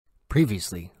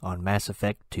Previously on Mass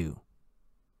Effect 2.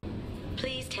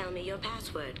 Please tell me your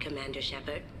password, Commander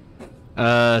Shepard.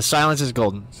 Silence is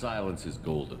golden. Silence is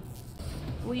golden.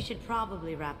 We should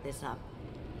probably wrap this up.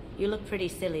 You look pretty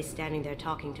silly standing there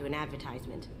talking to an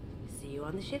advertisement. See you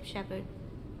on the ship, Shepard.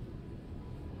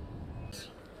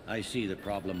 I see the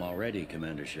problem already,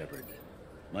 Commander Shepard.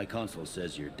 My console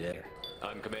says you're dead.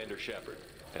 I'm Commander Shepard,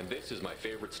 and this is my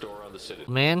favorite store on the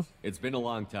Citadel. Man. It's been a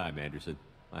long time, Anderson.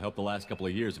 I hope the last couple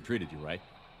of years have treated you right.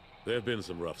 There have been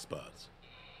some rough spots.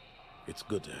 It's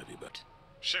good to have you back.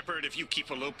 Shepard, if you keep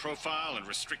a low profile and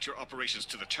restrict your operations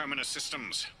to the Terminus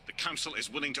systems, the Council is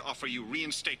willing to offer you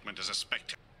reinstatement as a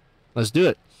Spectre. Let's do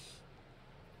it.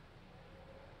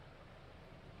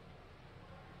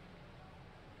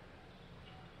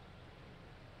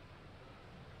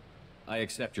 I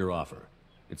accept your offer.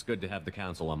 It's good to have the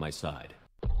Council on my side.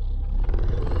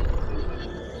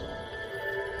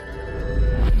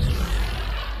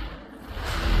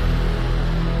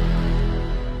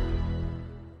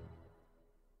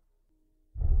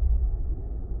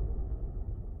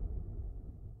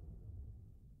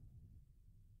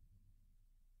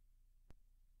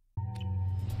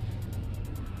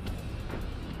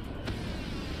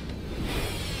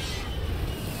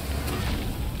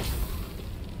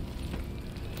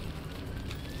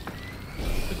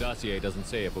 The dossier doesn't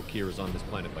say if Okir is on this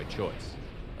planet by choice.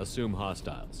 Assume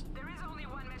hostiles. There is only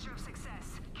one measure of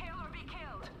success. Kill or be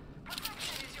killed.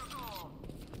 Perfection is your goal.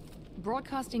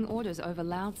 Broadcasting orders over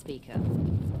loudspeaker.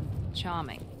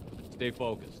 Charming. Stay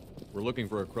focused. We're looking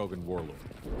for a Krogan warlord.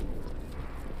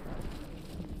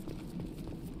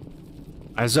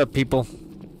 Eyes up, people.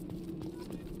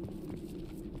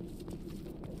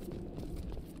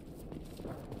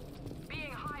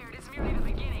 Being hired is merely the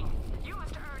beginning. You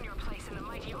must earn your place in the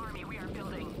mighty army we are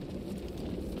building.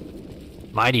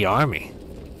 Mighty army?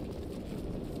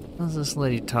 What's this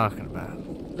lady talking about?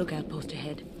 Look outpost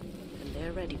ahead, and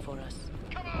they're ready for us.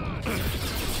 Come on!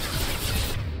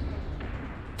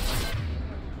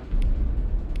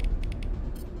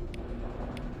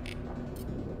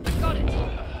 Got it.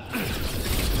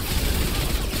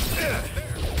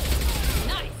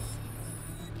 Nice.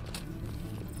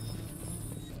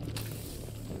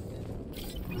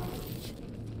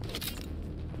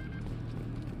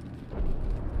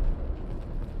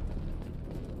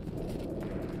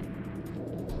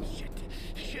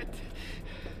 Shit.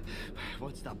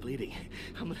 Won't stop bleeding.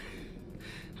 I'm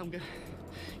gonna...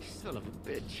 Son of a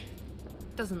bitch.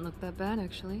 Doesn't look that bad,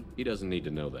 actually. He doesn't need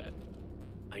to know that.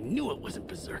 I knew it wasn't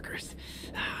berserkers.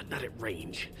 Not at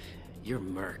range. You're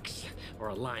mercs or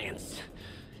Alliance.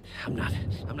 I'm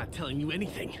not telling you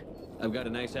anything. I've got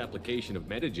a nice application of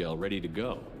Metagel ready to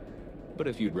go. But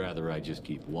if you'd rather I just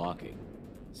keep walking.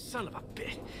 Son of a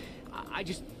bitch.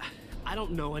 I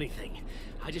don't know anything.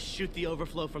 I just shoot the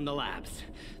overflow from the labs.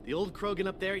 The old Krogan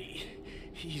up there,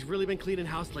 he's really been cleaning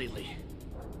house lately.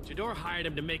 Jador hired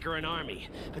him to make her an army,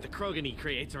 but the Krogan he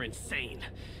creates are insane.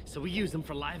 So we use them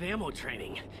for live ammo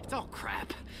training. It's all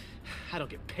crap. I don't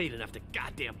get paid enough to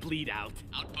goddamn bleed out.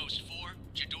 Outpost 4,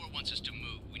 Jador wants us to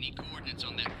move. We need coordinates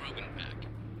on that Krogan pack.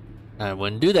 I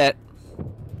wouldn't do that.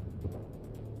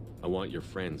 I want your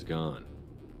friends gone.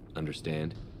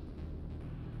 Understand?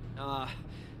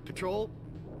 Patrol,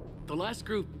 the last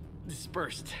group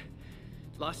dispersed.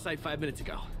 Lost sight 5 minutes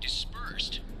ago.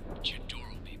 Dispersed? Jador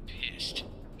will be pissed.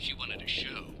 She wanted a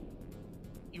show.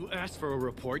 You asked for a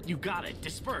report, you got it.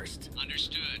 Dispersed.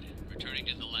 Understood. Returning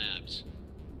to the labs.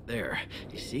 There,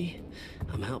 you see?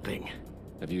 I'm helping.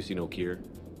 Have you seen Okir?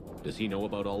 Does he know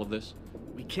about all of this?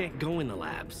 We can't go in the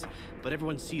labs, but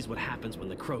everyone sees what happens when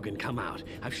the Krogan come out.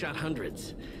 I've shot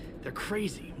hundreds. They're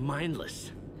crazy,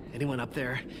 mindless. Anyone up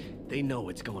there, they know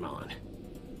what's going on.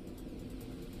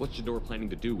 What's Jador planning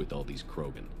to do with all these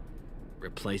Krogan?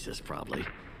 Replace us, probably.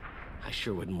 I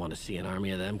sure wouldn't want to see an army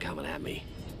of them coming at me.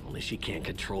 Only she can't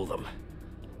control them.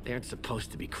 They aren't supposed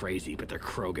to be crazy, but they're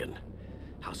Krogan.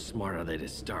 How smart are they to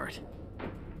start?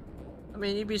 I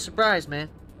mean, you'd be surprised, man.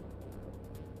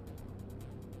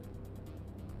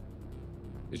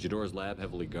 Is Jador's lab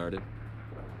heavily guarded?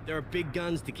 There are big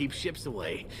guns to keep ships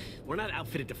away. We're not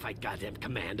outfitted to fight goddamn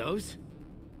commandos.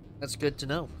 That's good to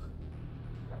know.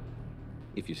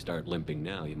 If you start limping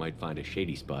now, you might find a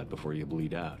shady spot before you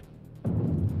bleed out.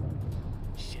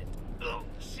 Shit. Oh,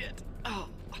 shit. Oh.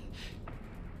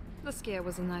 The scare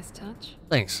was a nice touch.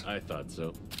 Thanks. I thought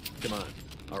so. Come on.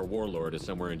 Our warlord is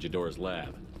somewhere in Jador's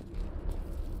lab.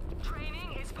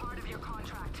 Training is part of your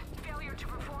contract. Failure to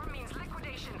perform means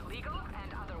liquidation, legal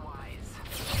and otherwise.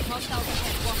 Hostiles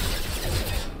ahead.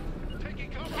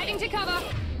 Watch. Heading to cover.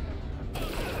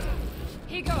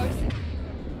 Here goes.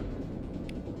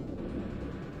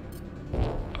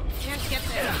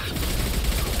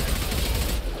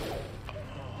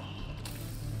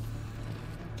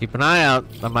 Keep an eye out.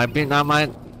 That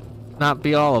might not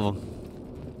be all of them.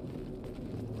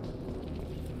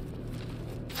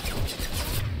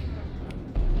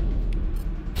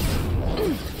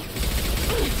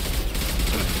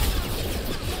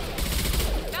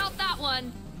 About that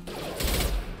one.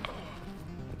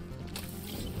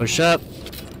 Push up.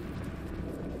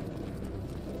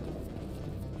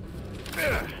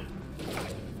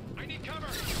 I need cover.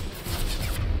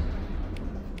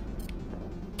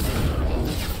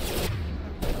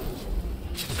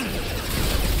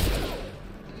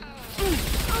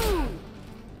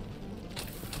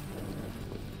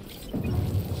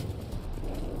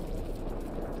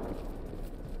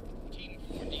 Team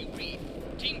 4, do you read?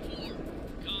 Team 4,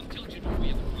 Com, tell Jador we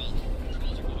have a problem.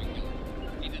 Patrols are going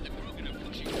north. Either the Krogan are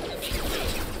pushing or they're being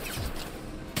chased.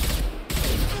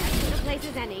 As good a place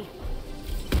as any.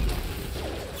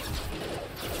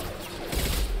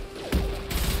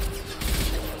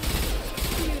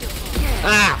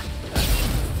 Ah!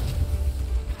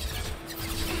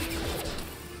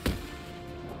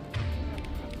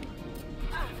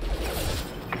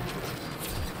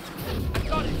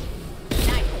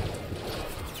 Nice.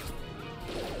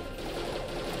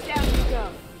 Down you go.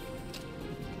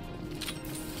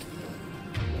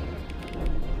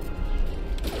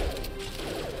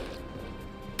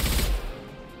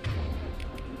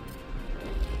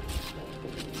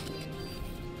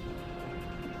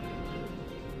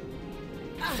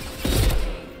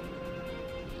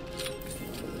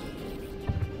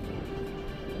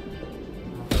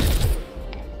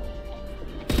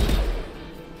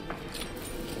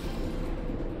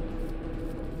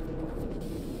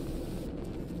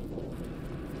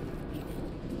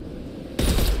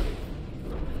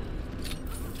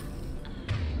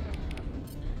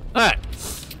 Alright.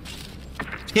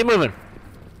 Keep moving.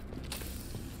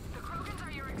 The Krogans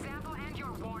are your example and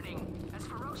your warning. As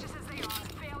ferocious as they are,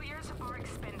 failures are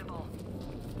expendable.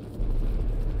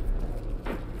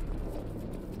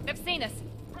 They've seen us.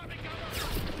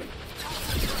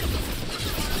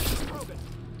 Krogan.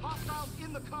 Hostiles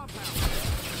in the compound.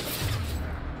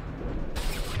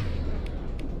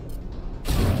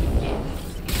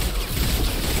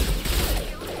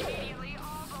 Immediately,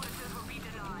 all bonuses will be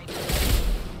denied.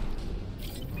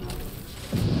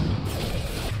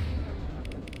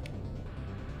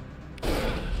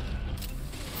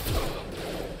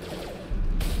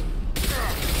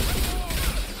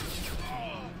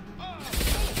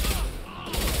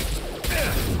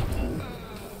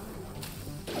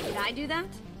 Did I do that?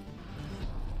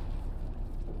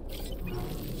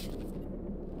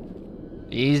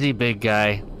 Easy, big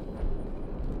guy.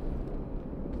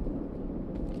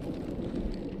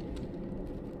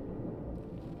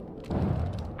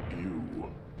 You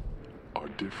are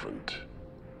different.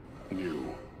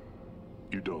 New.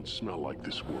 You don't smell like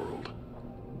this world.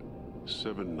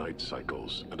 7 night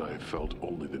cycles, and I have felt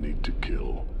only the need to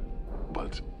kill.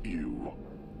 But you...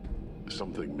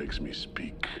 something makes me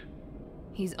speak.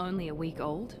 He's only a week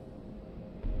old.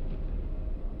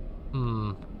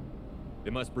 They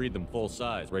must breed them full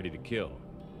size, ready to kill.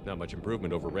 Not much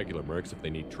improvement over regular mercs if they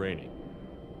need training.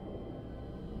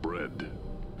 Bred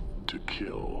to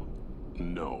kill.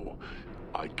 No.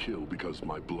 I kill because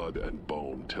my blood and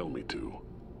bone tell me to.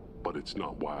 But it's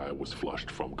not why I was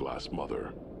flushed from Glass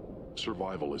Mother.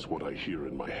 Survival is what I hear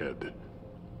in my head.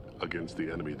 Against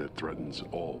the enemy that threatens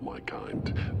all my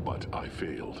kind. But I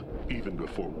failed, even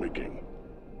before waking.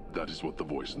 That is what the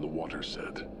voice in the water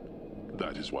said.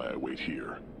 That is why I wait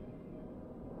here.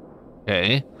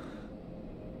 Okay.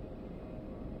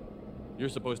 You're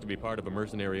supposed to be part of a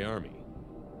mercenary army.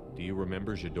 Do you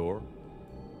remember Jador?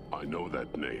 I know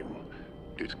that name.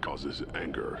 It causes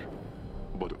anger,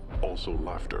 but also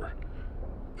laughter.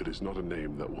 It is not a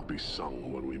name that will be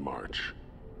sung when we march.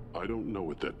 I don't know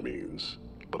what that means,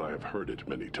 but I have heard it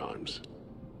many times.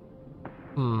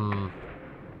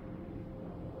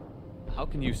 How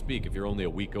can you speak if you're only a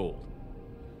week old?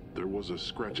 There was a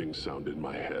scratching sound in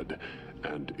my head,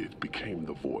 and it became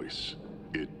the voice.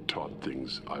 It taught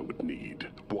things I would need.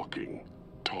 Walking,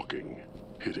 talking,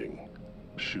 hitting,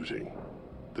 shooting.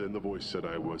 Then the voice said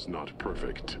I was not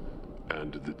perfect,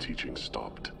 and the teaching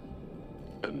stopped.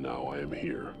 And now I am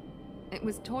here. It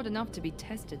was taught enough to be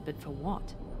tested, but for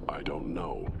what? I don't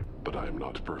know, but I am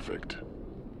not perfect.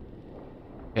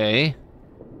 Okay.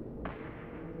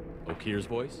 Okir's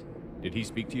voice? Did he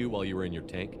speak to you while you were in your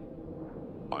tank?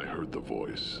 I heard the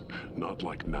voice, not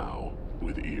like now,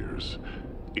 with ears.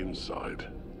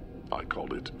 Inside. I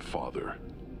called it Father.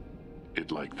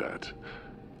 It liked that,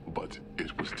 but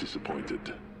it was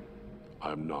disappointed.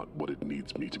 I'm not what it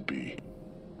needs me to be.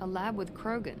 A lab with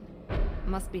Krogan.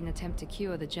 Must be an attempt to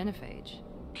cure the genophage.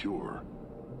 Cure?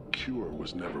 Cure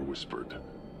was never whispered.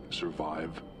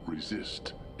 Survive,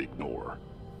 resist, ignore.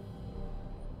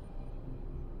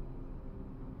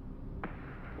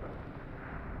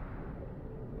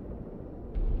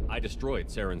 I destroyed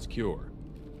Saren's cure.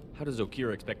 How does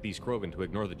Okira expect these Krogan to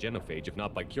ignore the genophage if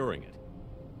not by curing it?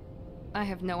 I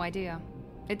have no idea.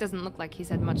 It doesn't look like he's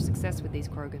had much success with these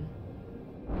Krogan.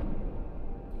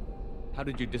 How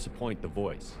did you disappoint the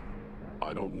voice?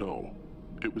 I don't know.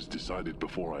 It was decided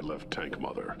before I left Tank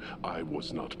Mother. I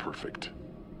was not perfect.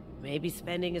 Maybe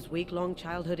spending his week-long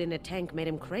childhood in a tank made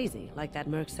him crazy, like that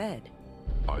merc said.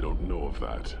 I don't know of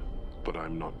that, but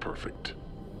I'm not perfect.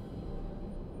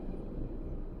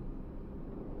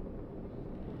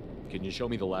 Can you show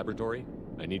me the laboratory?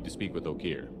 I need to speak with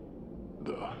Okir.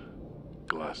 The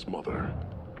Glass Mother.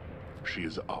 She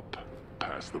is up,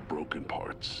 past the broken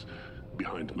parts,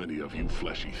 behind many of you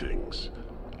fleshy things.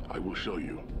 I will show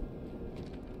you.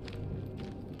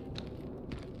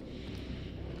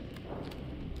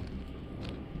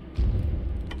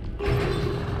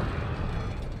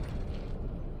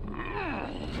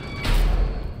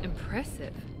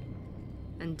 Impressive.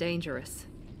 And dangerous.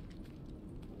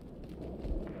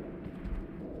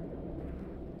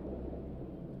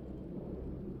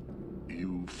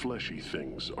 You fleshy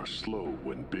things are slow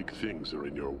when big things are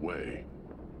in your way.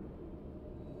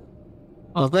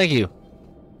 Oh, thank you.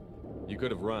 You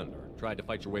could have run or tried to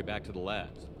fight your way back to the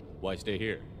labs. Why stay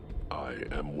here? I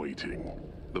am waiting.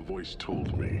 The voice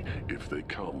told me, if they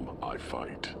come, I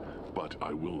fight. But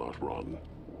I will not run,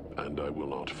 and I will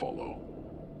not follow.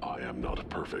 I am not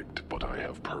perfect, but I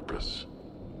have purpose.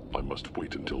 I must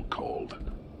wait until called,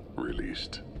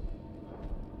 released.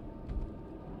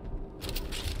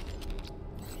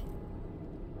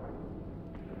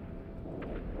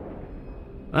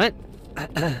 What?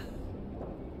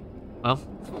 Well,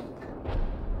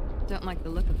 Don't like the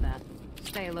look of that.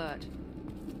 Stay alert.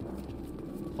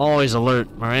 always alert,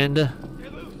 Miranda. You're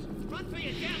loose! Run for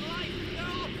your damn life!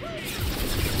 No, please!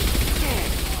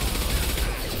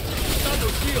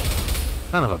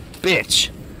 Son of a bitch.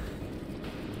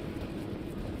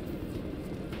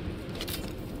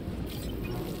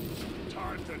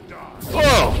 Time to die.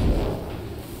 Whoa!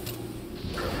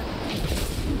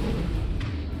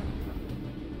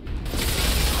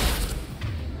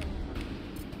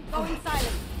 Going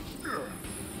silent.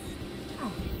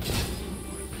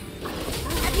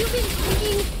 Have you been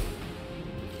thinking?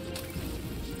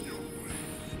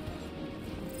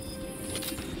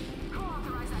 Who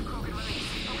authorized that Krogan release?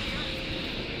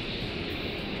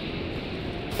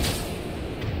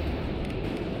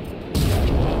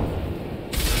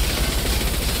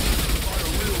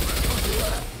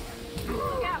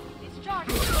 Look out! It's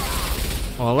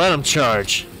charged. Well, let him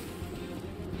charge.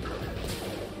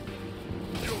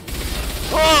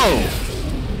 Whoa!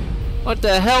 What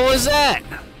the hell was that?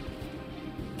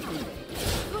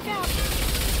 Look out!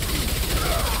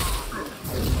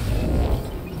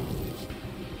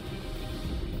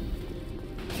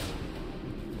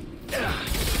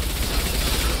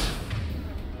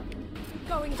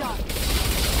 Going dark.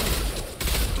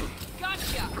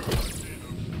 Gotcha!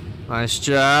 Nice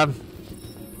job.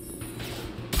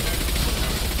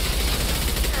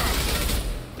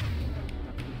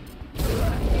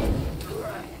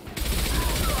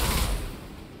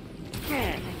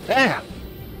 Damn!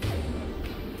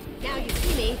 Now you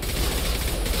see me.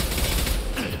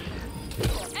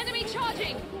 Enemy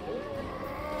charging!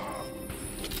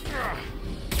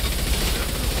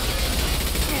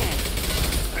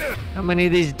 How many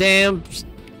of these damn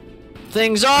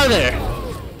things are there?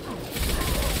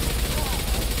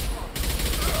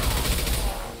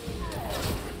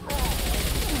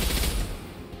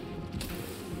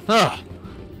 Huh.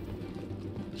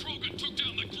 Krogan took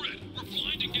down the grid. We're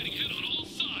blind and getting hit on all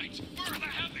sides. Where are the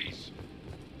heavies?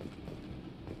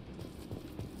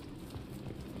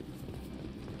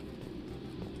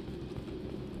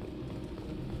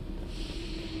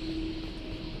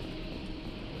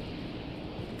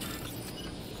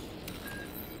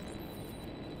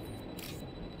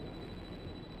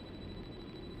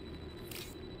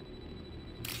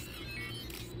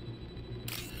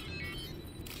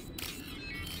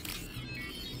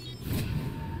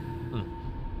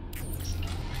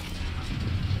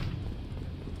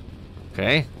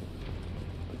 Okay.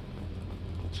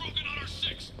 Krogan on our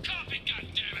 6. Copy,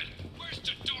 goddammit. Where's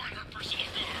Tador and her personal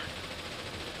guard?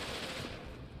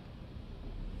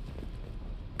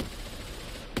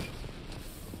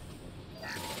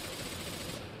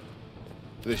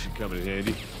 This should come in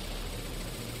handy.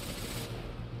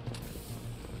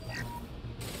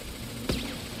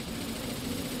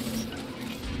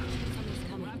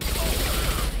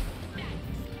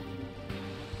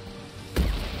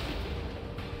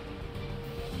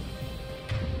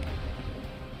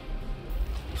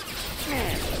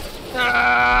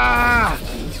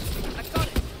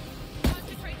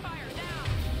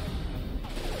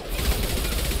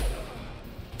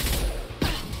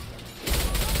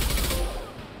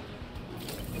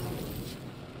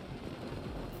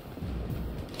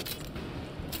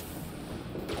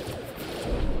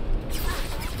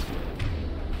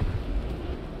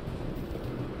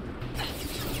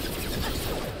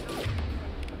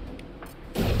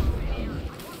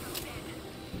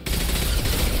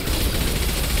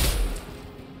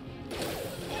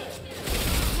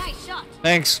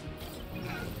 Thanks.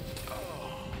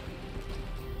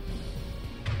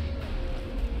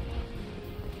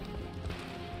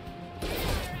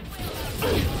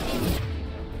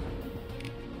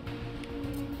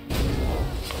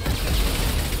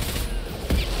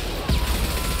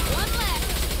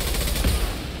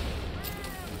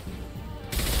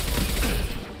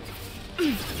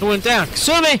 It went down.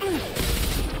 Kasumi!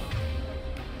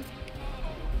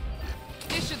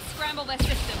 This should scramble their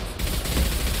systems.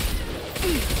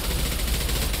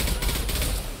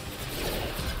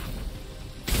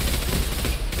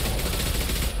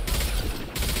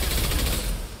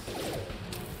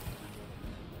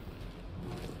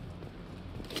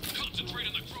 Concentrate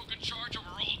on the Krogan charge or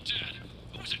we're all dead.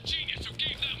 Who was a genius who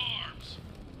gave them arms?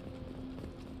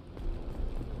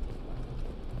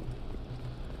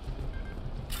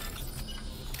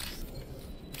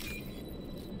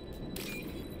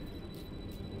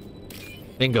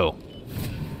 Bingo.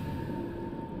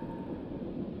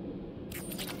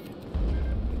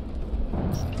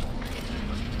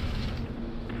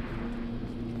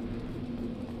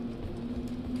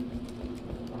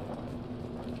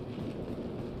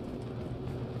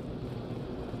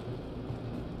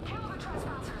 Kill the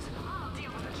trespassers. I'll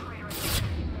deal with the traitors.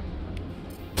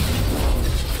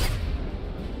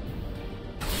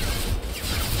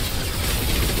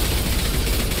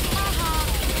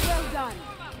 Well done.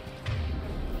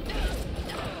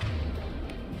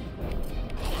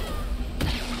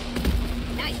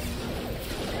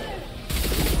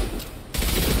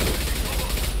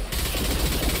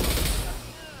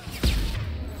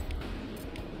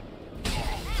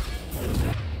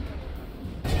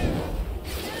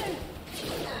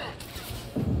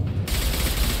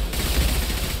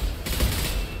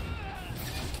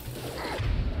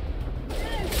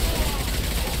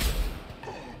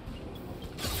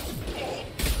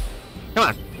 Come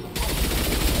on.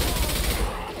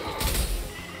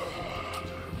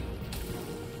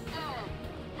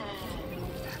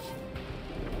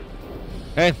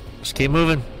 Okay, just keep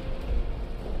moving.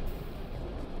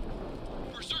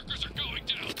 Berserkers are going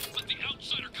down, but the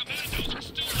outsider commandos are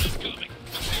still incoming. Still incoming.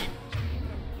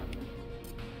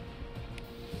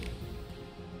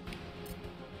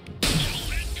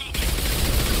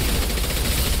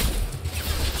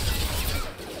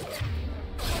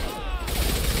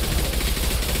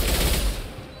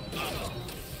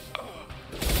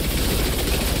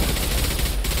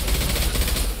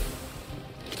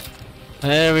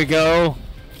 There we go.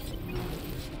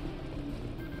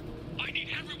 I need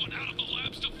everyone out of the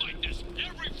labs to fight this.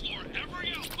 Every floor,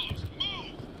 every outpost,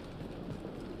 move!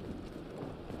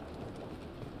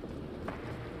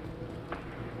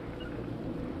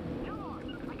 Warlord,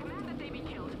 I command that they be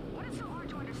killed. What is so hard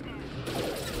to understand?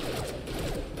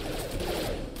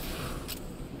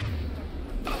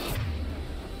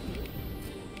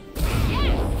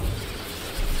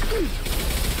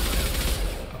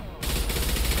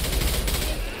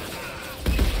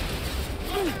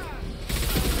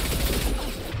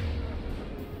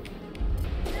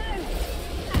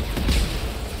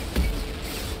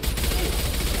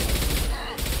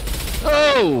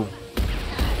 Oh!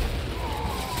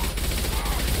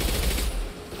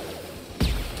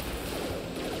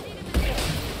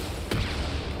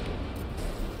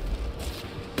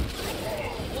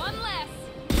 One less.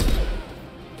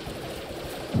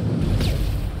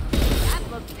 That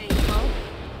looks painful.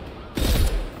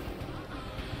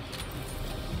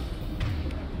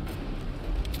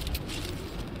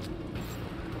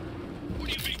 What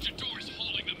do you mean Jador's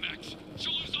holding the mechs?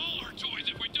 She'll lose all our toys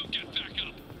if we don't get back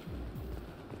up.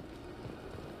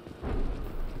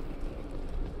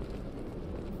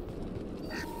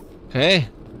 Okay.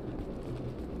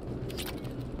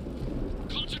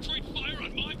 Concentrate fire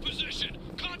on my position.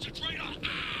 Concentrate on...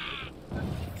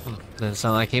 Doesn't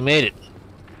sound like he made it.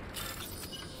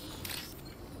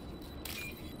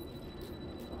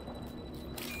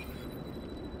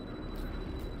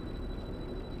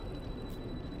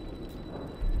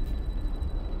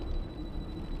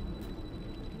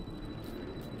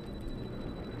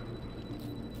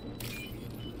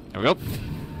 There we go.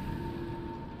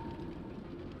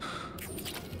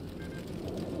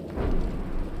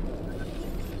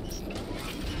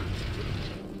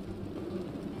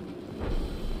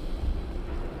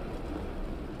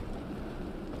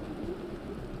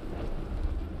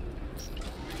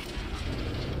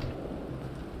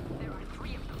 There are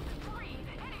three of them. Three!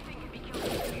 Anything can be killed.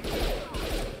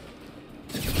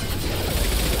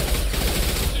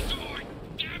 Jador!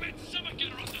 Damn it! Someone get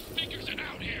her off the speakers and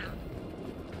out here!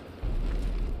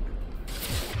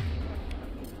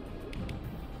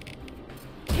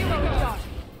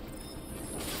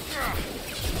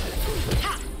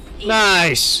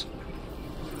 Nice.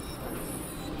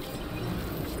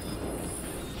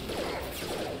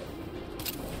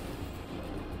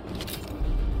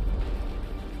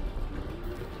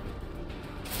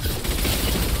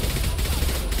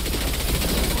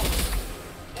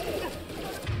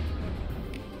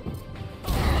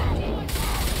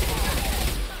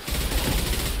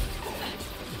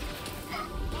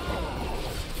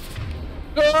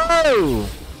 Whoa!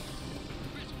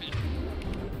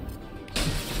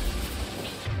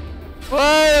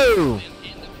 Whoa!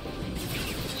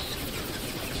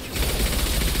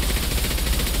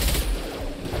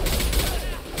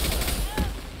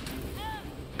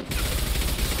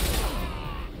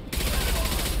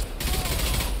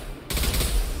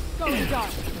 Going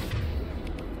dark.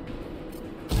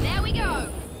 There we go.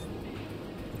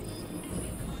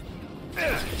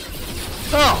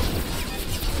 Oh!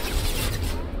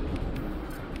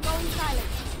 Going silent.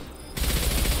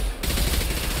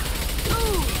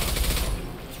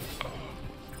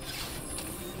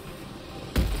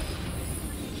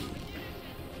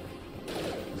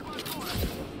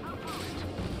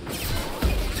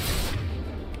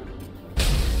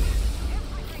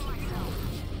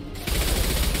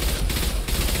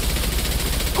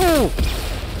 Oh!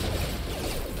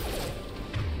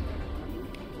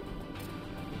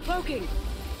 Cloaking.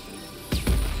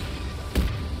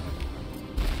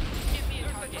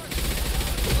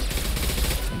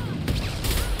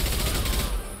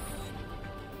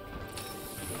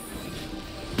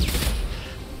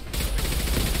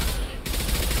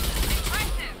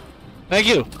 Thank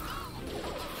you.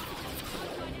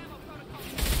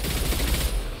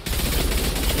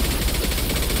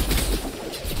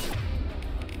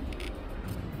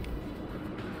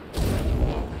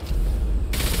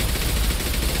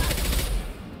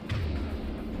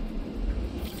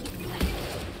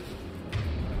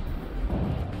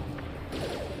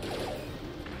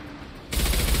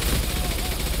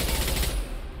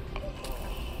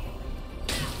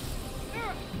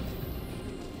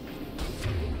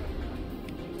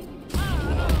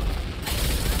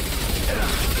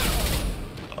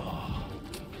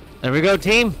 There we go,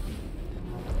 team.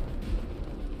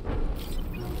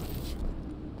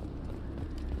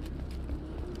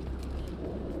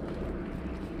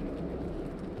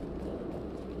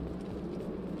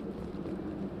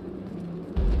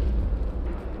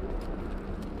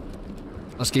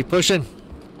 Let's keep pushing.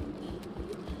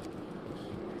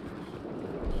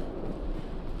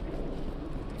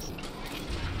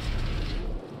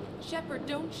 Shepard,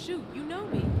 don't shoot. You know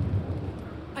me.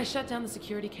 I shut down the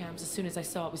security cams as soon as I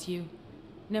saw it was you.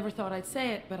 Never thought I'd say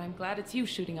it, but I'm glad it's you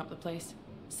shooting up the place.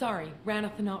 Sorry, ran a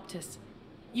Thanoptis.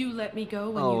 You let me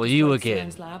go when you destroyed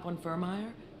Stan's lab on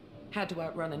Vermeer. Had to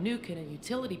outrun a nuke in a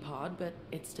utility pod, but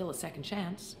it's still a second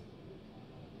chance.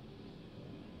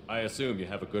 I assume you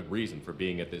have a good reason for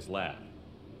being at this lab.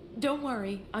 Don't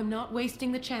worry, I'm not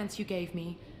wasting the chance you gave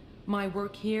me. My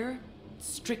work here,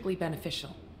 strictly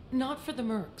beneficial. Not for the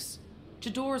mercs.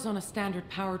 Jador's on a standard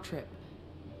power trip.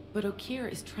 But Okeer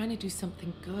is trying to do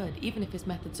something good, even if his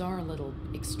methods are a little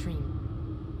extreme.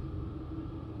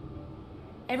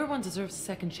 Everyone deserves a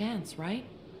second chance, right?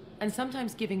 And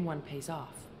sometimes giving one pays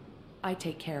off. I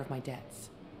take care of my debts.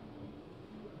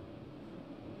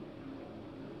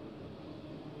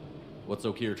 What's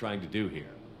Okeer trying to do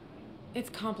here? It's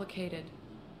complicated.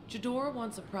 Jador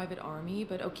wants a private army,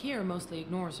 but Okeer mostly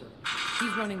ignores her.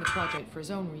 He's running the project for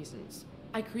his own reasons.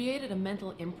 I created a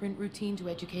mental imprint routine to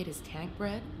educate his tank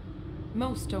bred.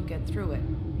 Most don't get through it.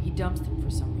 He dumps them for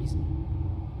some reason.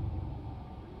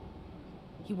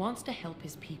 He wants to help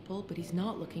his people, but he's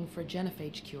not looking for a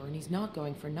genophage cure, and he's not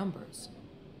going for numbers.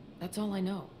 That's all I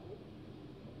know.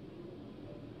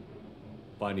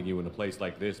 Finding you in a place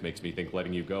like this makes me think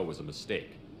letting you go was a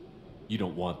mistake. You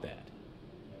don't want that.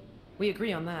 We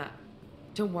agree on that.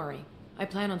 Don't worry. I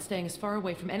plan on staying as far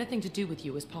away from anything to do with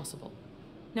you as possible.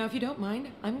 Now, if you don't mind,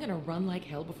 I'm gonna run like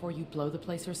hell before you blow the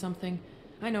place or something.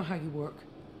 I know how you work.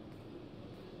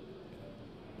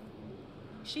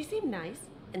 She seemed nice,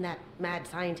 in that mad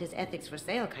scientist ethics for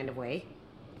sale kind of way.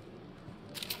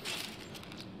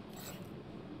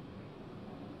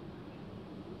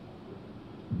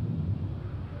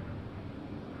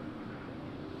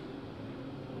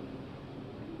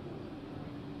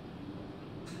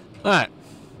 All right.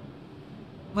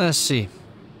 Let's see.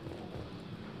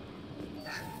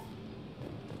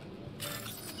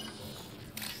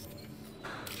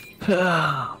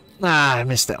 I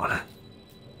missed that one.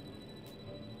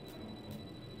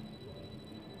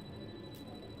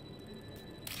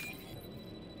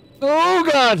 Oh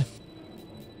God!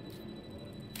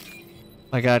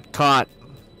 I got caught.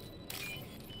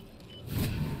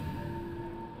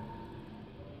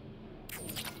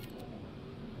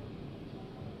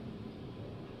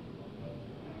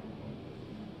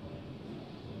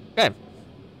 Okay.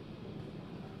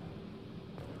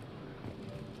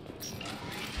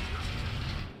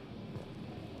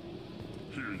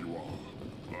 Here you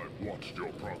are. I've watched your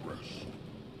progress.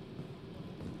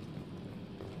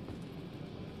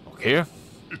 Okay.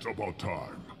 It's about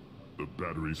time. The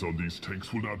batteries on these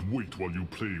tanks will not wait while you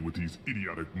play with these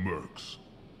idiotic mercs.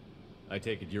 I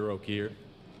take it you're okay here?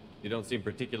 You don't seem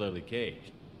particularly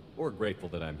caged, or grateful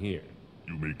that I'm here.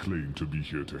 You may claim to be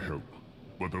here to help,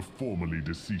 but the formerly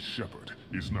deceased Shepard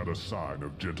is not a sign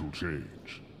of gentle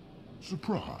change.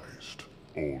 Surprised?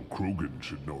 Old Krogan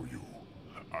should know you.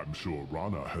 I'm sure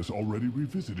Rana has already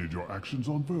revisited your actions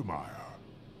on Vermeer.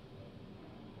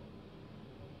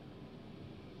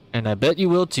 And I bet you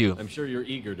will too. I'm sure you're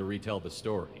eager to retell the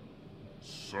story.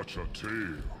 Such a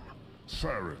tale.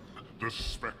 Saren, the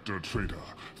Spectre traitor,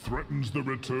 threatens the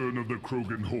return of the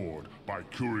Krogan horde by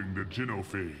curing the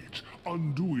genophage,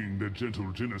 undoing the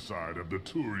gentle genocide of the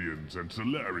Turians and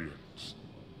Solarians.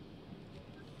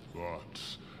 But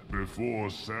before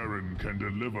Saren can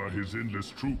deliver his endless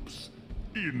troops,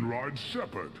 in rides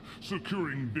Shepard,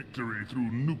 securing victory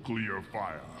through nuclear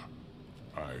fire.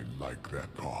 I like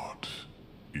that part.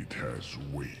 It has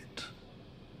weight.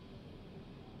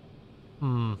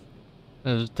 That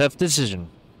was a tough decision.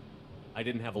 I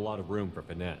didn't have a lot of room for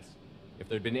finesse. If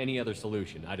there'd been any other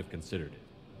solution, I'd have considered it.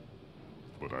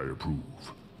 But I approve.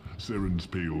 Saren's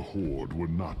pale horde were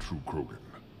not true Krogan.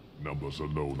 Numbers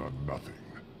alone are nothing.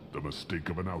 The mistake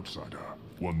of an outsider.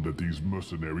 One that these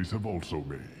mercenaries have also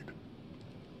made.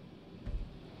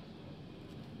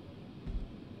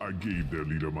 I gave their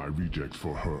leader my rejects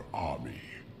for her army,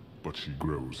 but she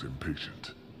grows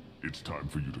impatient. It's time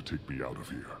for you to take me out of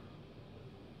here.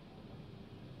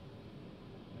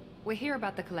 We're here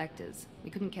about the collectors. We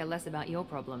couldn't care less about your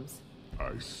problems.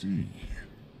 I see.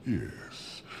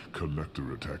 Yes,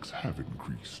 collector attacks have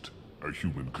increased. A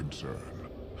human concern.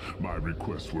 My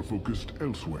requests were focused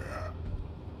elsewhere.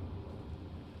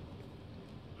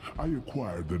 I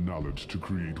acquired the knowledge to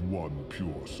create one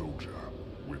pure soldier.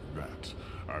 With that,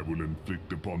 I will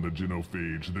inflict upon the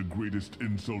genophage the greatest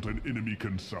insult an enemy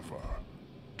can suffer.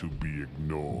 To be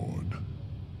ignored.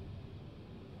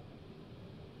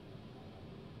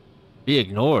 Be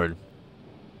ignored?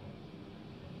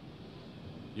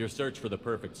 Your search for the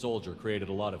perfect soldier created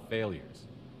a lot of failures.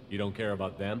 You don't care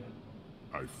about them?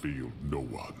 I failed no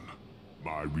one.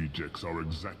 My rejects are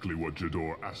exactly what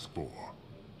Jador asked for.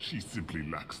 She simply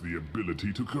lacks the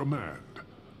ability to command.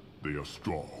 They are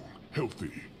strong,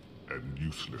 healthy, and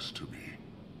useless to me.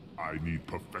 I need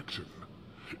perfection.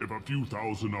 If a few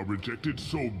thousand are rejected,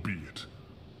 so be it.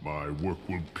 My work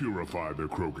will purify the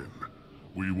Krogan.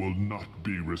 We will not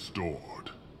be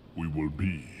restored. We will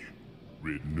be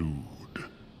renewed.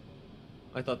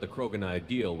 I thought the Krogan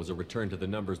ideal was a return to the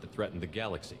numbers that threatened the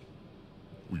galaxy.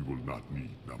 We will not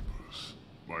need numbers.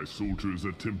 My soldier is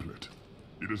a template.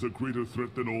 It is a greater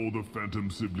threat than all the Phantom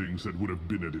siblings that would have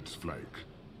been at its flank.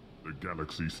 The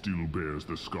galaxy still bears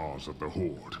the scars of the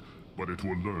Horde, but it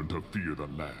will learn to fear the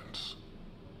Lance.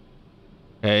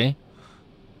 Hey.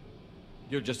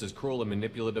 You're just as cruel and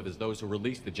manipulative as those who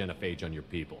released the genophage on your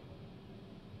people.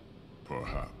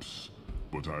 Perhaps,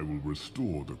 but I will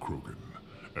restore the Krogan,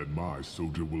 and my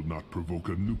soldier will not provoke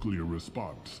a nuclear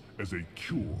response as a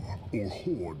cure or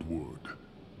Horde would.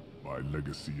 My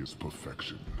legacy is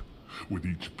perfection, with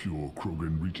each pure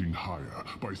Krogan reaching higher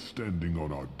by standing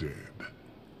on our dead.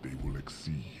 They will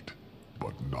exceed,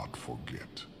 but not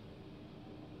forget.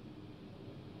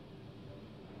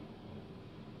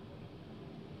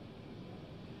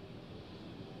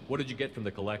 What did you get from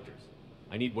the collectors?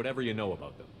 I need whatever you know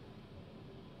about them.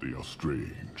 They are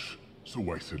strange,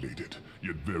 so isolated,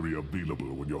 yet very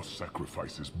available when your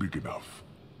sacrifice is big enough.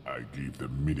 I gave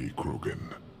them mini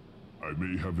Krogan. I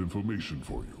may have information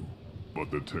for you,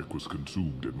 but the tech was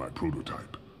consumed in my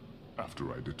prototype,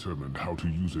 after I determined how to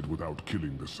use it without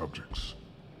killing the subjects.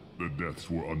 The deaths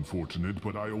were unfortunate,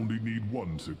 but I only need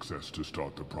one success to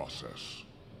start the process.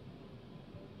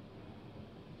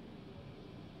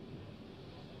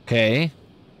 Okay.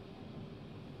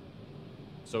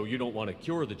 So you don't want to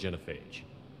cure the genophage?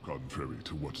 Contrary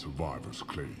to what survivors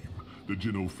claim, the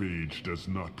genophage does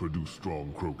not produce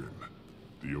strong Krogan.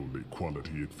 The only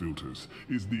quality it filters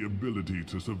is the ability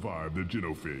to survive the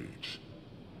genophage.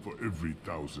 For every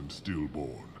 1,000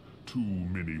 stillborn, too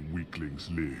many weaklings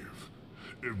live.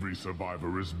 Every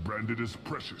survivor is branded as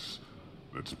precious.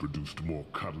 That's produced more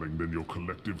cuddling than your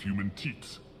collective human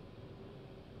teats.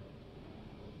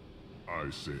 I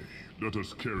say, let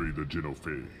us carry the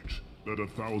genophage. Let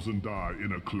 1,000 die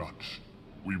in a clutch.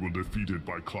 We will defeat it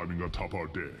by climbing atop our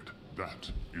dead. That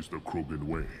is the Krogan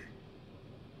way.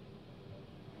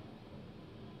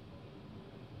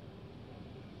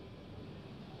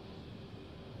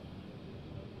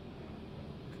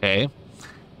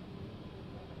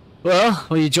 Well,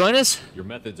 will you join us? Your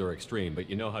methods are extreme, but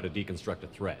you know how to deconstruct a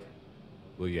threat.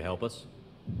 Will you help us?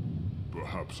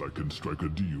 Perhaps I can strike a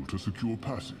deal to secure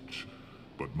passage,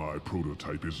 but my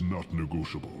prototype is not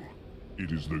negotiable.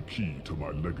 It is the key to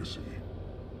my legacy.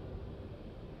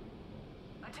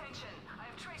 Attention, I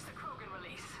have traced the Krogan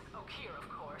release. Okeer, of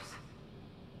course.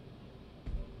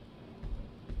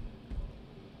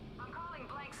 I'm calling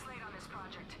blank slate on this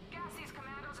project. Gas these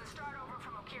commandos and start over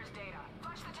from Okeer's data.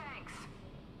 Flush the tanks.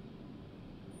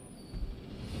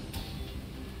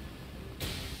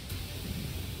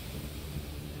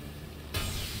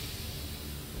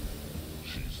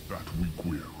 She's that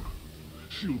weak-willed.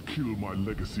 She'll kill my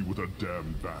legacy with a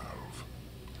damn valve.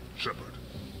 Shepard,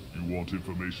 you want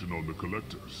information on the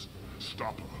collectors?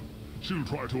 Stop her. She'll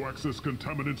try to access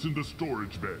contaminants in the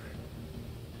storage bay.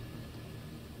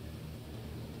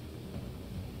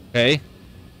 Okay.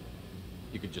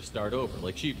 You could just start over,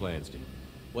 like she plans to.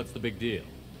 What's the big deal?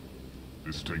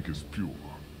 This tank is pure.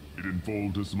 It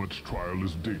involved as much trial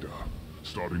as data.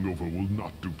 Starting over will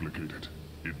not duplicate it.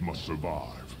 It must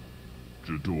survive.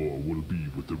 Jador will be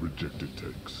with the rejected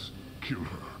tanks. Kill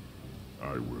her.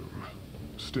 I will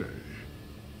stay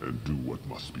and do what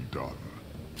must be done.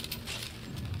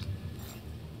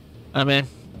 I mean,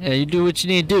 yeah, you do what you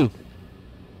need to do.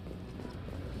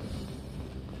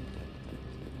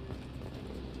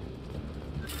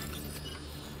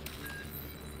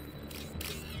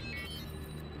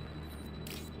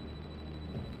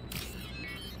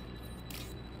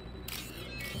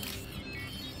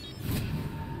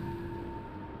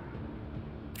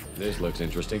 This looks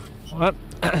interesting. What?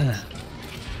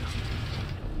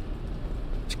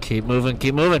 Just keep moving,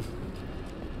 keep moving.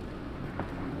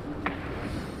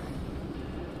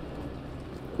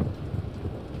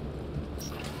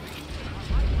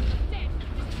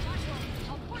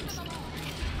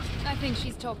 I think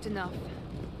she's talked enough.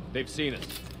 They've seen us.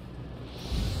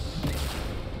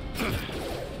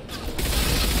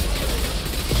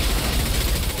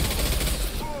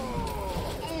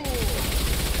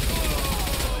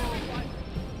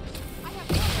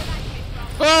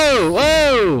 Whoa!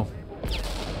 Whoa!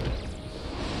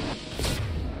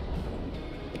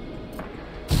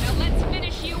 Now let's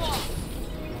finish you off.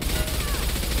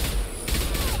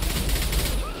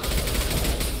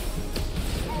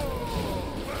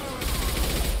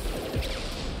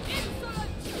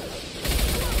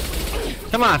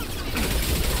 Come on!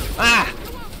 Ah!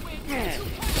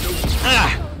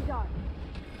 Ah!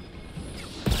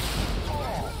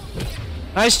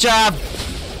 Nice job!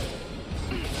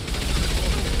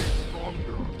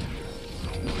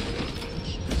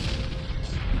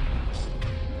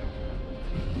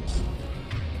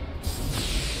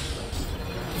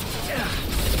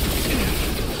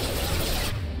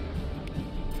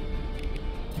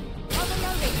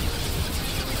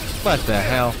 What the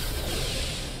hell?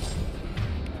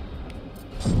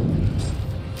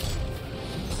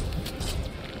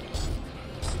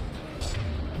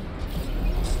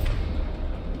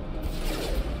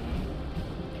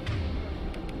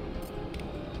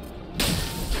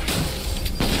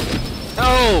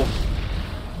 Oh!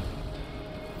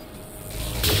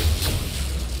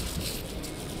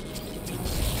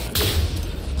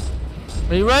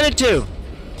 Where you running to?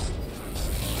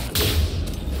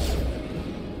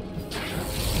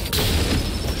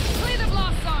 Clear the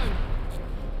blast zone.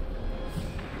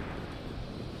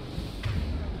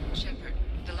 Shepard,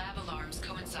 the lab alarms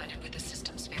coincided with the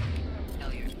system's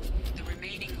failure. The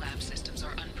remaining lab systems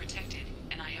are unprotected,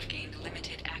 and I have gained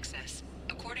limited access.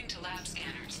 According to lab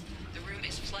scanners, the room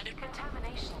is flooded.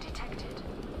 Contamination detected.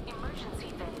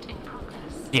 Emergency vent in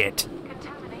progress. Shit.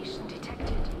 Contamination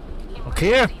detected.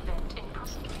 Okay. Emergency vent in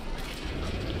progress.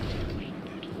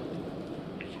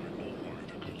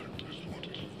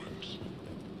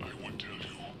 I would tell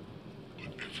you,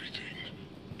 but everything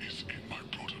is in my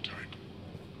prototype.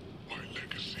 My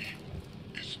legacy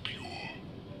is pure.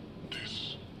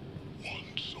 This one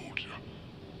soldier,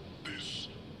 this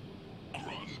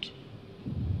grunt,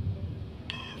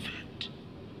 perfect.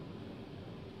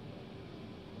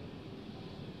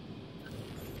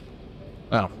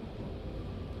 Well,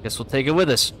 guess we'll take it with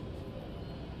us.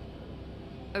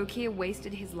 Okeer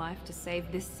wasted his life to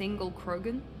save this single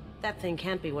Krogan? That thing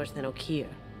can't be worse than Okeer.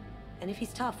 And if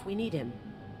he's tough, we need him.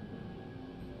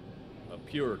 A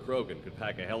pure Krogan could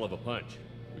pack a hell of a punch.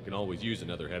 We can always use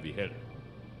another heavy hitter.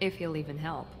 If he'll even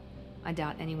help. I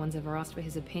doubt anyone's ever asked for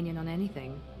his opinion on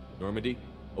anything. Normandy,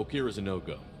 Okeer is a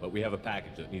no-go, but we have a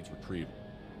package that needs retrieval.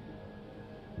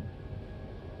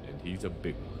 And he's a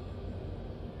big one.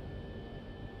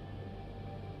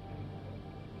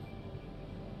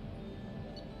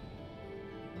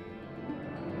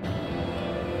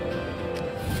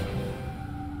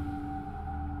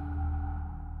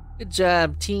 Good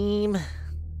job, team.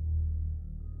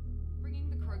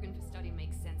 Bringing the Krogan for study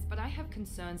makes sense, but I have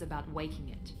concerns about waking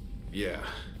it. Yeah,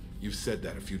 you've said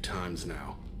that a few times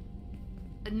now.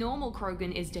 A normal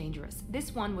Krogan is dangerous.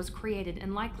 This one was created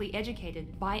and likely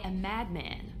educated by a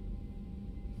madman.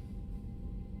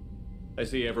 I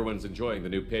see everyone's enjoying the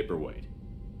new paperweight.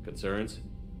 Concerns?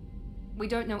 We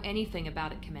don't know anything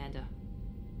about it, Commander.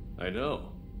 I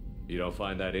know. You don't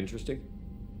find that interesting?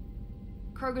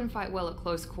 Krogan fight well at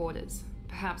close quarters.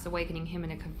 Perhaps awakening him in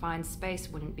a confined space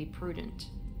wouldn't be prudent.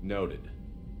 Noted.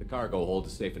 The cargo hold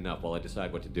is safe enough while I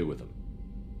decide what to do with them.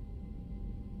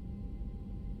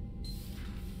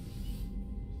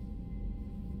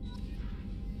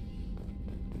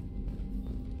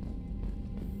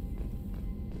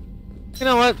 You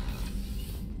know what?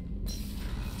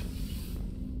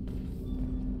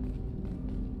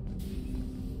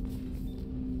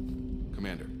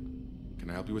 Commander, can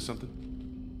I help you with something?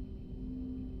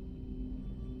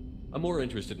 I'm more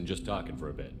interested in just talking for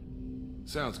a bit.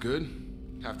 Sounds good.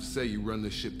 Have to say you run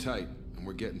this ship tight, and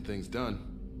we're getting things done.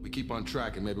 We keep on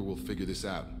track and maybe we'll figure this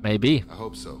out. Maybe. I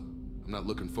hope so. I'm not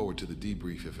looking forward to the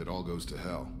debrief if it all goes to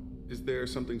hell. Is there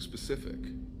something specific?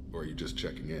 Or are you just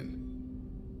checking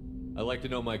in? I like to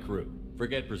know my crew.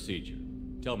 Forget procedure.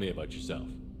 Tell me about yourself.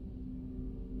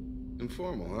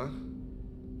 Informal, huh?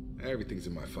 Everything's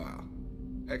in my file.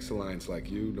 Ex-Alliance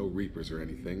like you, no Reapers or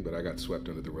anything, but I got swept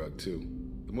under the rug too.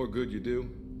 The more good you do,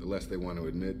 the less they want to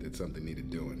admit that something needed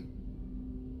doing.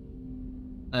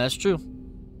 That's true.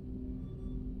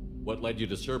 What led you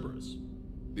to Cerberus?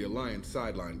 The Alliance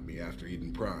sidelined me after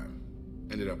Eden Prime.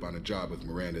 Ended up on a job with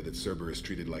Miranda that Cerberus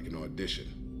treated like an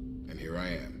audition. And here I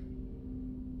am.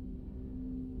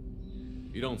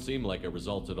 You don't seem like a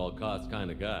results-at-all-costs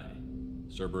kind of guy.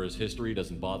 Cerberus history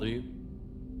doesn't bother you?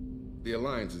 The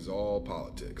Alliance is all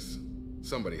politics.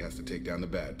 Somebody has to take down the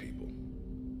bad people.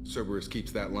 Cerberus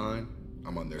keeps that line,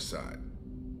 I'm on their side.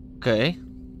 Okay.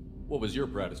 What was your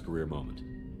proudest career moment?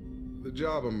 The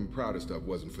job I'm proudest of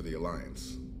wasn't for the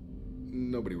Alliance.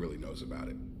 Nobody really knows about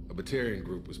it. A Batarian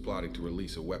group was plotting to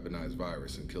release a weaponized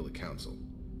virus and kill the Council.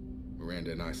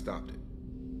 Miranda and I stopped it.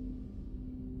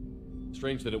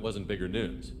 Strange that it wasn't bigger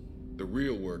news. The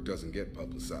real work doesn't get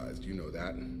publicized, you know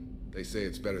that. They say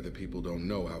it's better that people don't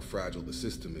know how fragile the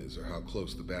system is or how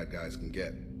close the bad guys can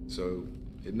get. So,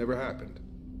 it never happened.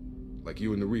 Like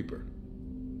you and the Reaper.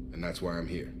 And that's why I'm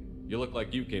here. You look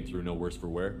like you came through no worse for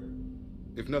wear.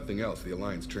 If nothing else, the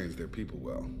Alliance trains their people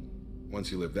well.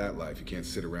 Once you live that life, you can't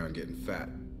sit around getting fat.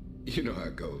 You know how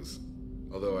it goes.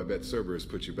 Although I bet Cerberus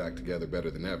put you back together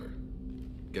better than ever.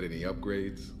 Get any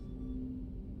upgrades?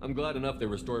 I'm glad enough they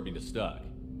restored me to stock.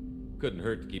 Couldn't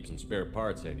hurt to keep some spare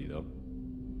parts handy, though.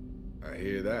 I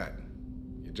hear that.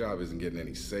 Your job isn't getting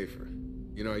any safer.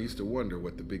 You know, I used to wonder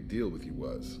what the big deal with you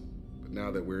was. But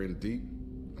now that we're in deep,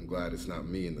 I'm glad it's not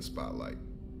me in the spotlight.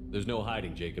 There's no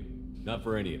hiding, Jacob. Not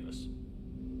for any of us.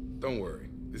 Don't worry.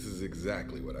 This is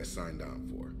exactly what I signed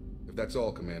on for. If that's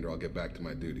all, Commander, I'll get back to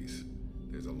my duties.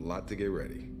 There's a lot to get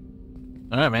ready.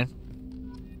 Alright, man.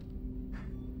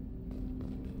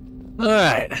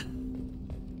 Alright.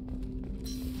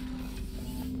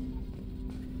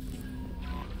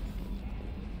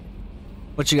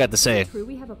 What you got to say? True,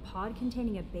 we have a pod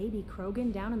containing a baby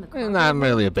Krogan down in the car. Not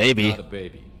really a baby. Not a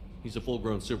baby. He's a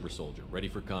full-grown super soldier, ready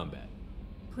for combat.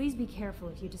 Please be careful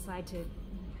if you decide to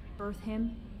birth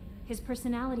him. His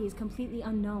personality is completely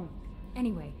unknown.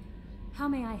 Anyway, how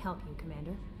may I help you,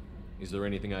 Commander? Is there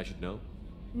anything I should know?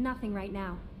 Nothing right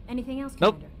now. Anything else,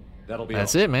 Nope. Commander? That'll be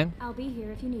That's all. it, man. I'll be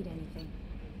here if you need anything.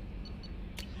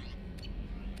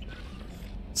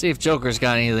 See if Joker's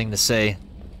got anything to say.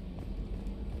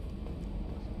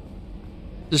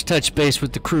 Just touch base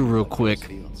with the crew real quick.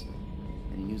 Any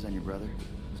news on your brother?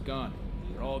 He's gone.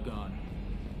 They're all gone.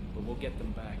 But we'll get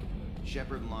them back.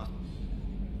 Shepard lost.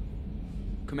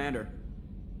 Commander.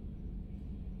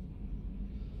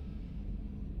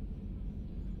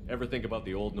 Ever think about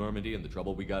the old Normandy and the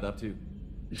trouble we got up to?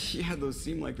 Yeah, those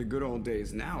seem like the good old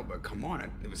days now, but come on,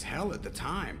 it was hell at the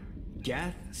time.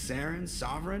 Geth, Saren,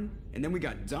 Sovereign, and then we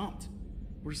got dumped.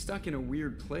 We're stuck in a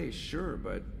weird place, sure,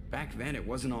 but back then it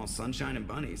wasn't all sunshine and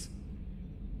bunnies.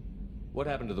 What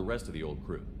happened to the rest of the old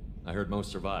crew? I heard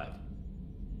most survived.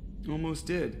 Almost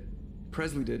did.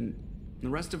 Presley didn't. The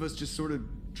rest of us just sort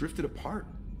of drifted apart.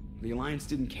 The Alliance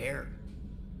didn't care.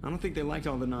 I don't think they liked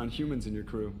all the non-humans in your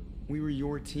crew. We were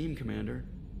your team, Commander.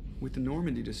 With the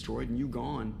Normandy destroyed and you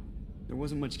gone, there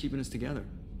wasn't much keeping us together.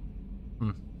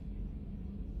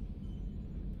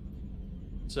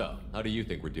 So, how do you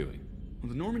think we're doing? Well,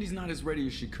 the Normandy's not as ready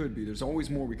as she could be. There's always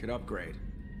more we could upgrade.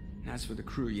 And as for the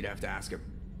crew, you'd have to ask a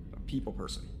people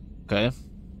person. Okay.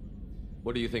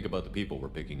 What do you think about the people we're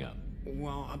picking up?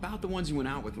 Well, about the ones you went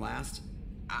out with last,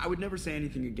 I would never say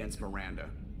anything against Miranda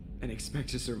and expect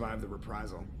to survive the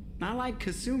reprisal. I like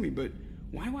Kasumi, but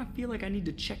why do I feel like I need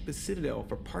to check the Citadel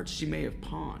for parts she may have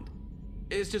pawned?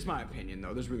 It's just my opinion,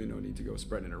 though. There's really no need to go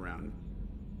spreading it around.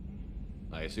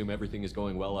 I assume everything is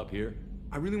going well up here?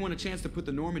 I really want a chance to put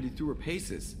the Normandy through her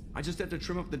paces. I just have to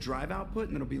trim up the drive output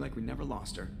and it'll be like we never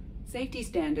lost her. Safety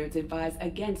standards advise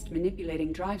against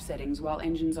manipulating drive settings while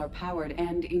engines are powered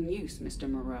and in use, Mr.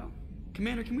 Moreau.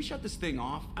 Commander, can we shut this thing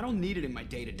off? I don't need it in my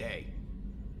day-to-day.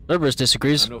 Cerberus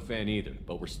disagrees. I'm no fan either,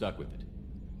 but we're stuck with it.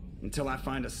 Until I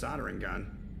find a soldering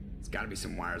gun. There's gotta be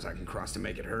some wires I can cross to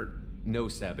make it hurt. No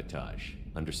sabotage.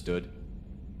 Understood?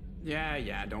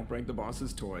 Yeah, don't break the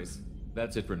boss's toys.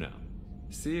 That's it for now.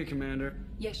 See you, Commander.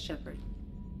 Yes, Shepard.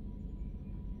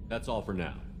 That's all for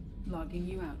now. Logging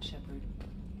you out, Shepard.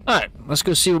 Alright, let's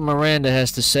go see what Miranda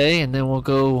has to say, and then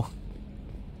we'll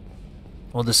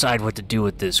decide what to do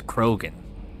with this Krogan.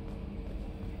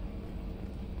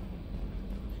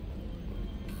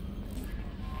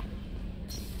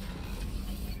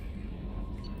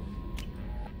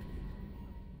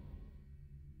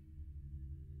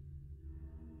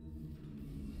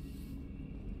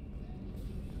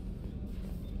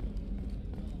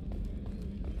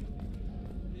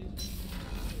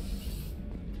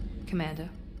 Commander,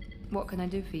 what can I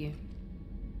do for you?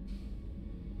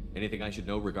 Anything I should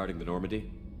know regarding the Normandy?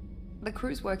 The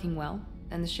crew's working well,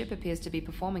 and the ship appears to be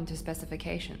performing to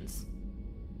specifications.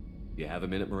 You have a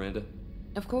minute, Miranda?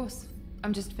 Of course.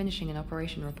 I'm just finishing an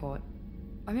operation report.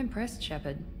 I'm impressed,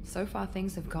 Shepard. So far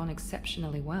things have gone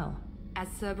exceptionally well. As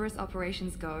Cerberus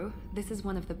operations go, this is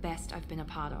one of the best I've been a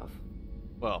part of.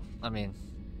 Well, I mean,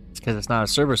 it's because it's not a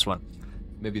Cerberus one.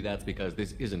 Maybe that's because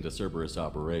this isn't a Cerberus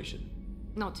operation.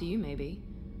 Not to you, maybe.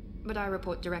 But I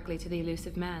report directly to the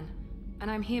elusive man. And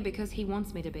I'm here because he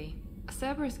wants me to be.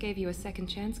 Cerberus gave you a second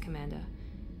chance, Commander.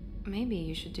 Maybe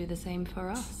you should do the same for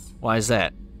us. Why is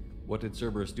that? What did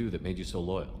Cerberus do that made you so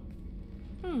loyal?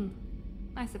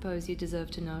 I suppose you deserve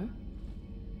to know.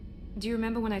 Do you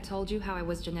remember when I told you how I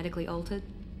was genetically altered?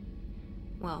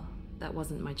 Well, that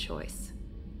wasn't my choice.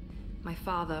 My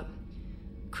father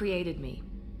created me.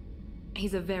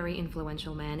 He's a very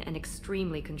influential man and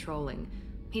extremely controlling.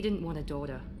 He didn't want a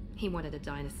daughter. He wanted a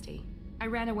dynasty. I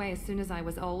ran away as soon as I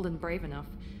was old and brave enough.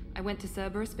 I went to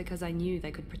Cerberus because I knew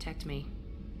they could protect me.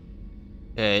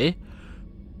 Okay.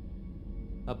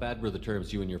 How bad were the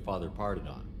terms you and your father parted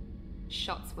on?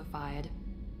 Shots were fired.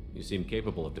 You seem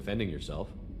capable of defending yourself.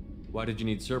 Why did you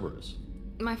need Cerberus?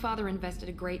 My father invested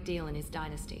a great deal in his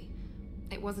dynasty.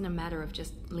 It wasn't a matter of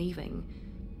just leaving.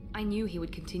 I knew he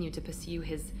would continue to pursue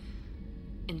his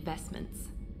investments.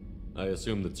 I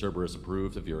assume that Cerberus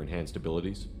approved of your enhanced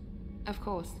abilities? Of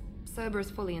course.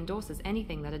 Cerberus fully endorses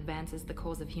anything that advances the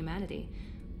cause of humanity.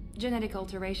 Genetic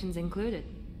alterations included.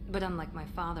 But unlike my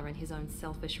father and his own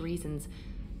selfish reasons,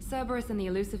 Cerberus and the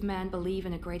elusive man believe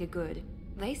in a greater good.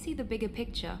 They see the bigger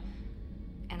picture,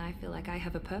 and I feel like I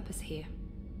have a purpose here.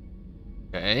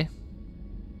 Okay.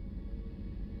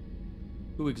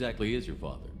 Who exactly is your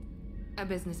father? A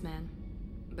businessman,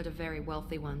 but a very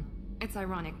wealthy one. It's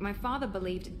ironic, my father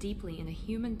believed deeply in a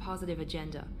human-positive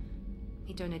agenda.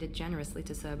 He donated generously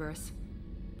to Cerberus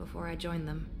before I joined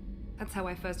them. That's how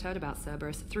I first heard about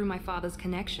Cerberus, through my father's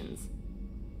connections.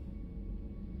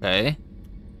 Okay.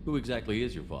 Who exactly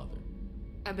is your father?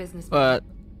 A businessman. But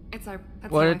that's how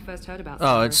what I first heard about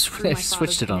Oh, Cerberus, through my it's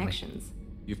switched father's it on me. connections.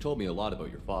 You've told me a lot about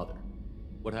your father.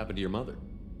 What happened to your mother?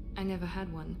 I never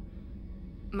had one.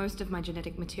 Most of my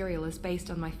genetic material is based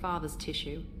on my father's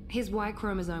tissue. His Y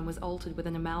chromosome was altered with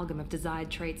an amalgam of desired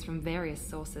traits from various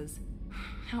sources.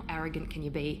 How arrogant can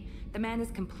you be? The man is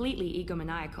completely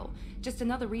egomaniacal. Just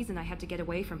another reason I had to get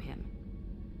away from him.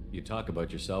 You talk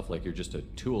about yourself like you're just a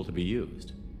tool to be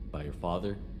used. By your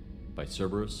father? By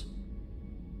Cerberus?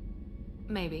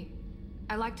 Maybe.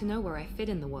 I like to know where I fit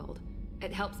in the world.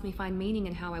 It helps me find meaning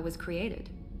in how I was created.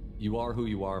 You are who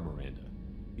you are, Miranda.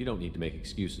 You don't need to make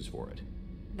excuses for it.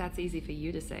 That's easy for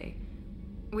you to say.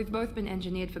 We've both been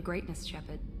engineered for greatness,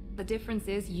 Shepard. The difference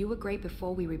is you were great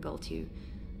before we rebuilt you.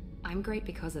 I'm great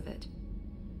because of it.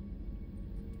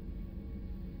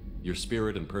 Your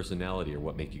spirit and personality are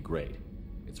what make you great.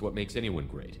 It's what makes anyone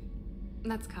great.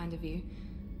 That's kind of you.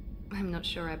 I'm not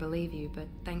sure I believe you, but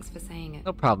thanks for saying it.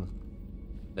 No problem.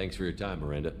 Thanks for your time,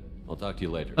 Miranda. I'll talk to you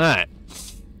later. Alright.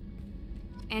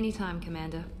 Anytime,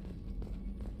 Commander.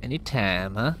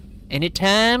 Anytime, huh?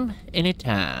 Anytime?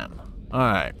 Anytime.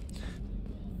 Alright.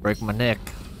 Break my neck.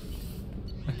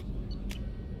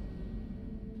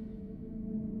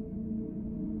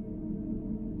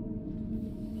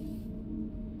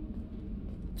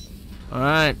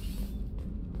 Alright.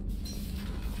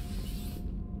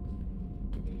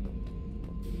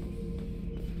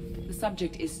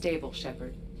 subject is stable,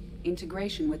 Shepard.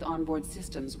 Integration with onboard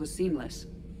systems was seamless.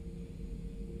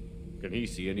 Can he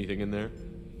see anything in there?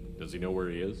 Does he know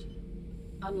where he is?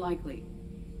 Unlikely.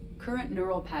 Current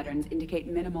neural patterns indicate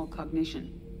minimal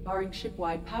cognition. Barring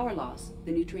ship-wide power loss,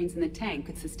 the nutrients in the tank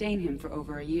could sustain him for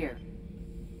over a year.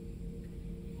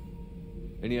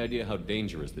 Any idea how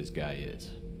dangerous this guy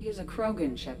is? He is a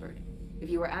Krogan, Shepard.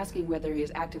 If you were asking whether he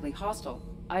is actively hostile,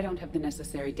 I don't have the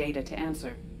necessary data to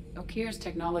answer. Okeer's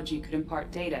technology could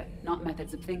impart data, not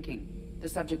methods of thinking. The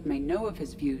subject may know of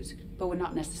his views, but would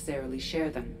not necessarily share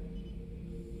them.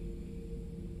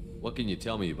 What can you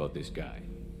tell me about this guy?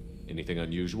 Anything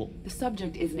unusual? The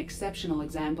subject is an exceptional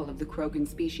example of the Krogan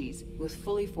species, with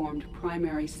fully formed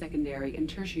primary, secondary, and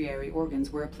tertiary organs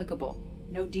where applicable.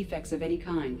 No defects of any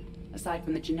kind, aside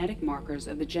from the genetic markers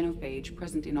of the genophage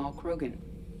present in all Krogan.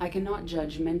 I cannot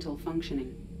judge mental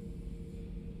functioning.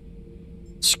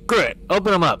 Screw it!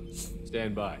 Open him up!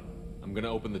 Stand by. I'm gonna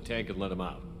open the tank and let him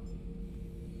out.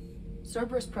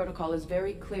 Cerberus protocol is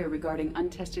very clear regarding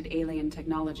untested alien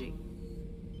technology.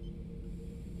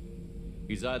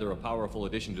 He's either a powerful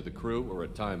addition to the crew or a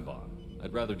time bomb.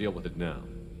 I'd rather deal with it now.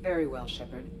 Very well,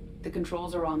 Shepard. The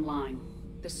controls are online.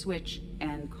 The switch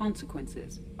and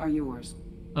consequences are yours.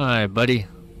 Alright, buddy.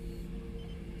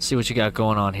 See what you got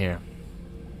going on here.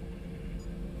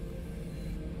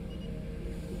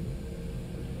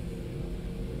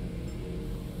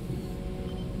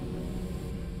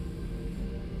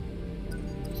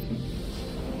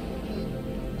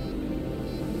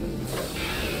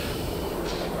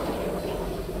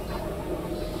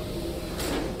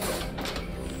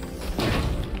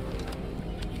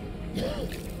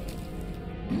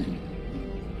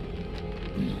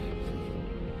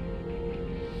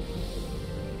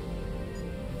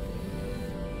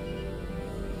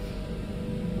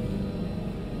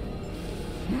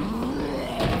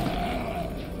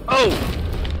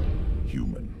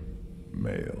 Human.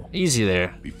 Male. Easy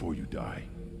there. Before you die,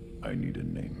 I need a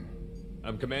name.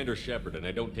 I'm Commander Shepard, and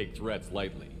I don't take threats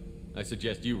lightly. I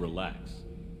suggest you relax.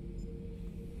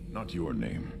 Not your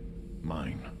name.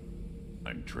 Mine.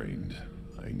 I'm trained.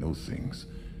 I know things.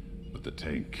 But the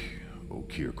tank,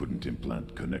 Okeer couldn't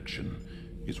implant connection.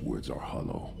 His words are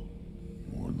hollow.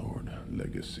 Warlord,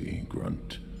 Legacy,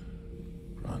 Grunt.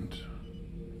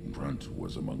 Grunt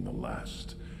was among the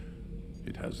last.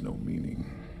 It has no meaning.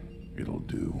 It'll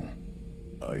do.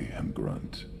 I am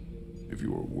Grunt. If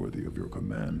you are worthy of your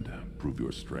command, prove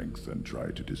your strength and try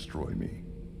to destroy me.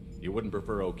 You wouldn't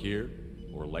prefer Okeer?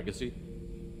 Or Legacy?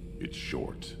 It's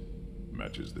short.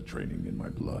 Matches the training in my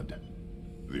blood.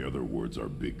 The other words are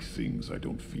big things I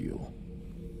don't feel.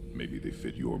 Maybe they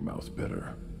fit your mouth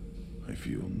better. I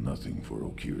feel nothing for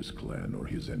Okeer's clan or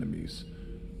his enemies.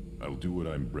 I'll do what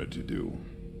I'm bred to do.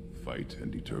 Fight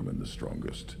and determine the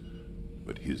strongest.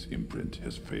 But his imprint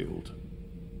has failed.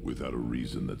 Without a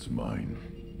reason that's mine,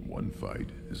 one fight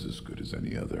is as good as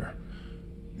any other.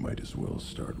 Might as well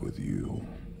start with you.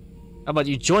 How about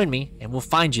you join me and we'll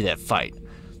find you that fight?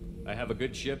 I have a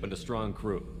good ship and a strong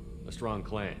crew. A strong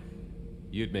clan.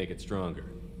 You'd make it stronger.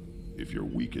 If you're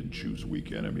weak and choose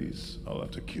weak enemies, I'll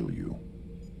have to kill you.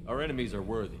 Our enemies are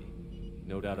worthy.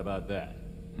 No doubt about that.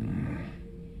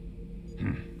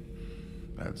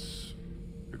 That's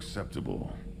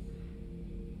acceptable.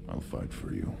 I'll fight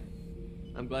for you.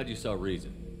 I'm glad you saw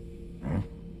reason.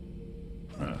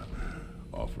 Huh?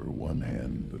 Offer one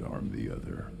hand, but arm the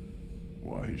other.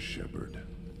 Wise Shepard.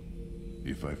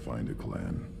 If I find a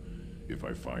clan, if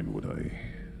I find what I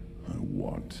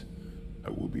want, I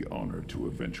will be honored to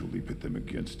eventually pit them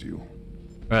against you.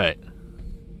 Right.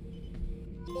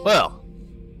 Well,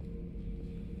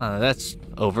 that's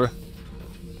over.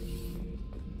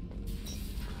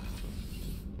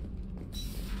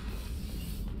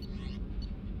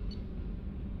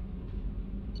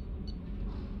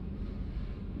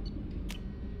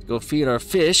 Let's go feed our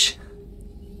fish.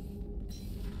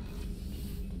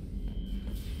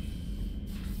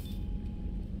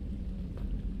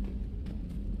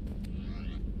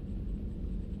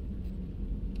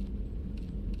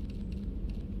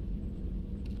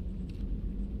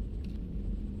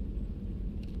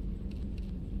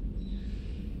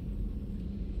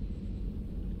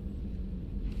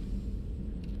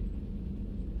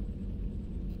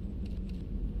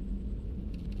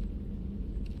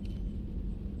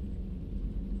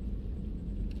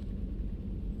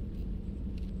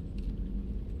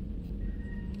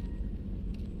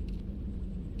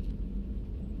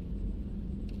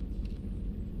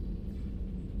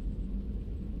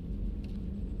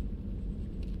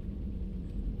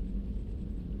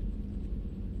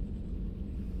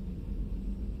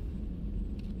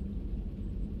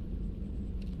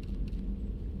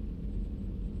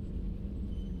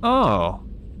 Oh.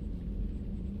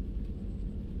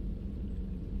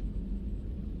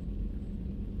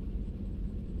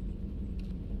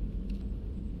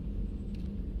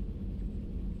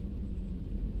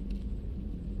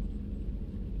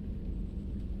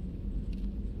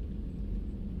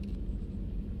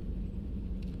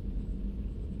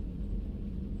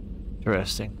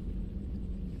 Interesting.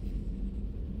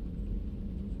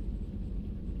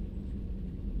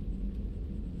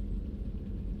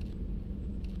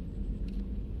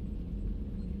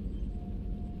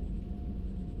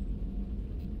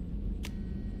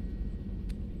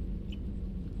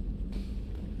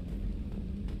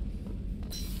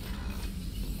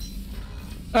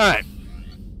 All right.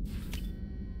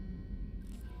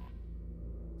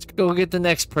 Let's go get the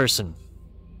next person.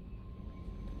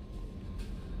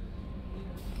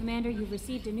 Commander, you've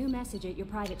received a new message at your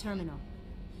private terminal.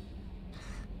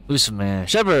 Lucifer,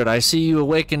 Shepard, I see you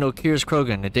awakened Okir's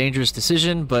Krogan. A dangerous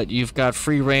decision, but you've got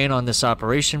free reign on this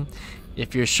operation.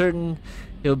 If you're certain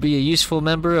he'll be a useful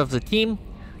member of the team,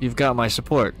 you've got my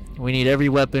support. We need every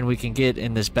weapon we can get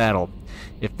in this battle.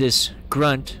 If this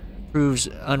grunt proves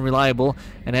unreliable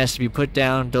and has to be put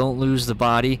down, don't lose the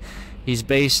body. He's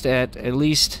based at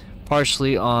least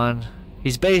partially on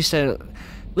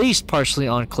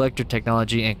collector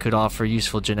technology and could offer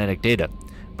useful genetic data.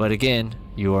 But again,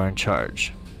 you are in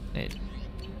charge.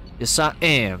 Yes, I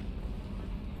am.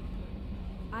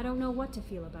 I don't know what to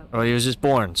feel about Oh, he was just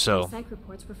born, so. Psych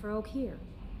reports refer Okir.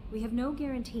 We have no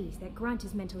guarantees that Grunt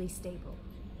is mentally stable.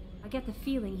 I get the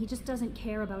feeling he just doesn't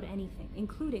care about anything,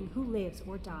 including who lives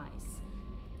or dies.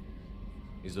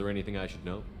 Is there anything I should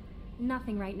know?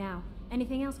 Nothing right now.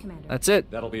 Anything else, Commander? That's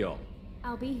it. That'll be all.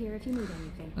 I'll be here if you need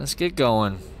anything. Let's get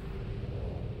going.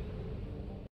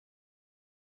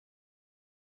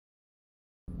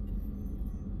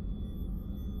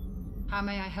 How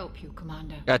may I help you,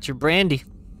 Commander? Got your brandy.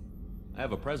 I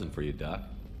have a present for you, Doc.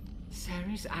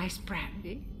 Sarah's ice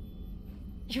brandy?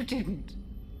 You didn't.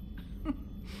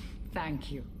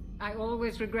 Thank you. I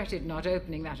always regretted not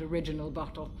opening that original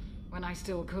bottle when I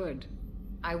still could.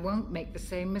 I won't make the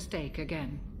same mistake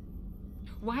again.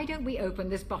 Why don't we open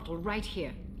this bottle right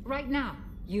here, right now,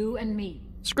 you and me?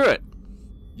 Screw it.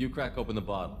 You crack open the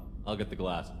bottle. I'll get the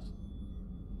glasses.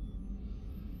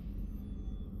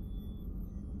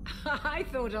 I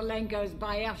thought Alenko's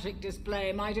biotic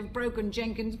display might have broken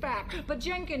Jenkins' back, but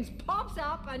Jenkins pops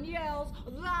up and yells,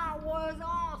 "That was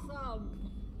awesome!"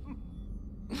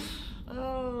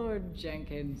 Oh,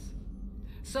 Jenkins.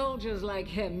 Soldiers like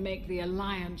him make the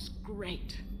Alliance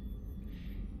great.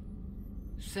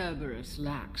 Cerberus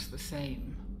lacks the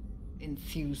same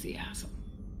enthusiasm.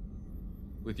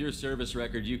 With your service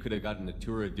record, you could have gotten a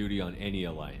tour of duty on any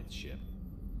Alliance ship.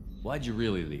 Why'd you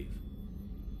really leave?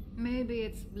 Maybe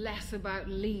it's less about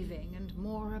leaving and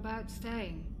more about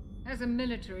staying. As a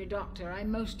military doctor, I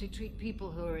mostly treat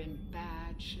people who are in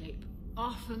bad shape.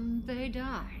 Often they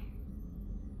die.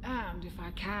 And if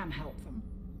I can help them,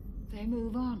 they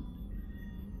move on.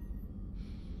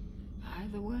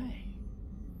 Either way,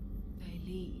 they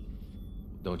leave.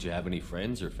 Don't you have any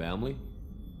friends or family?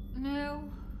 No,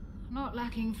 not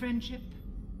lacking friendship.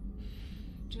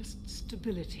 Just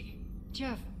stability.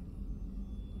 Jeff,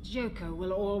 Joker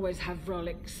will always have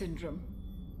Vrolic syndrome.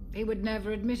 He would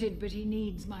never admit it, but he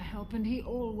needs my help, and he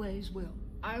always will.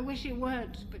 I wish it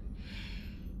weren't, but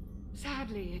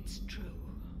sadly, it's true.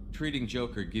 Treating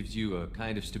Joker gives you a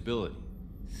kind of stability.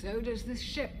 So does this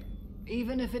ship,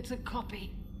 even if it's a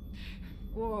copy.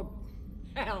 Or,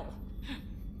 hell,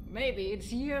 maybe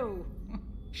it's you,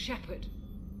 Shepard.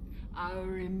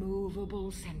 Our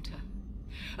immovable center.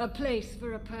 A place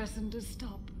for a person to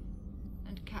stop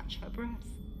and catch her breath.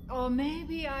 Or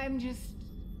maybe I'm just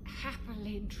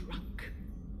happily drunk.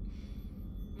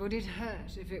 Would it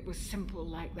hurt if it was simple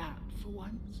like that for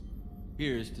once?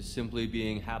 Here's to simply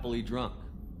being happily drunk.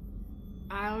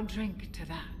 I'll drink to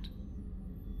that.